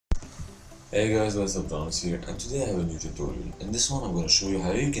Hey guys, what's up? Thomas here, and today I have a new tutorial. In this one I'm going to show you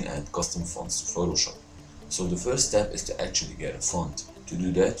how you can add custom fonts to Photoshop. So the first step is to actually get a font. To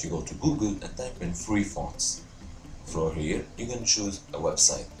do that, you go to Google and type in free fonts. From here, you can choose a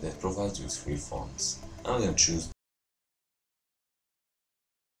website that provides you with free fonts. I'm going to choose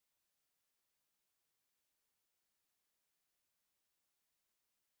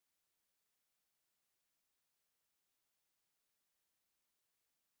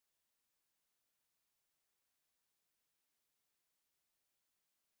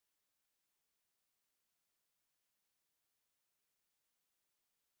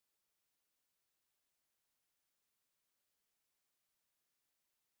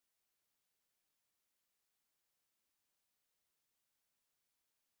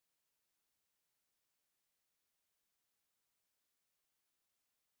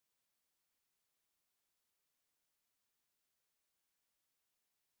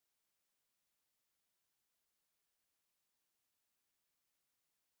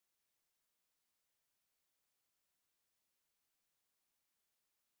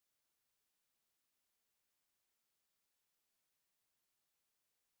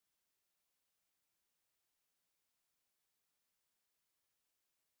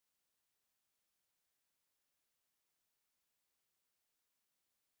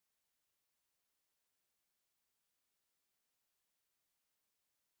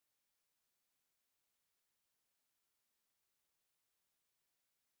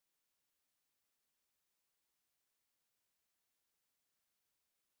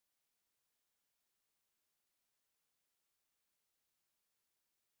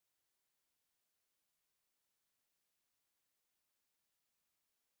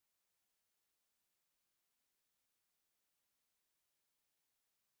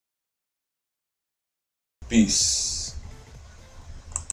Peace.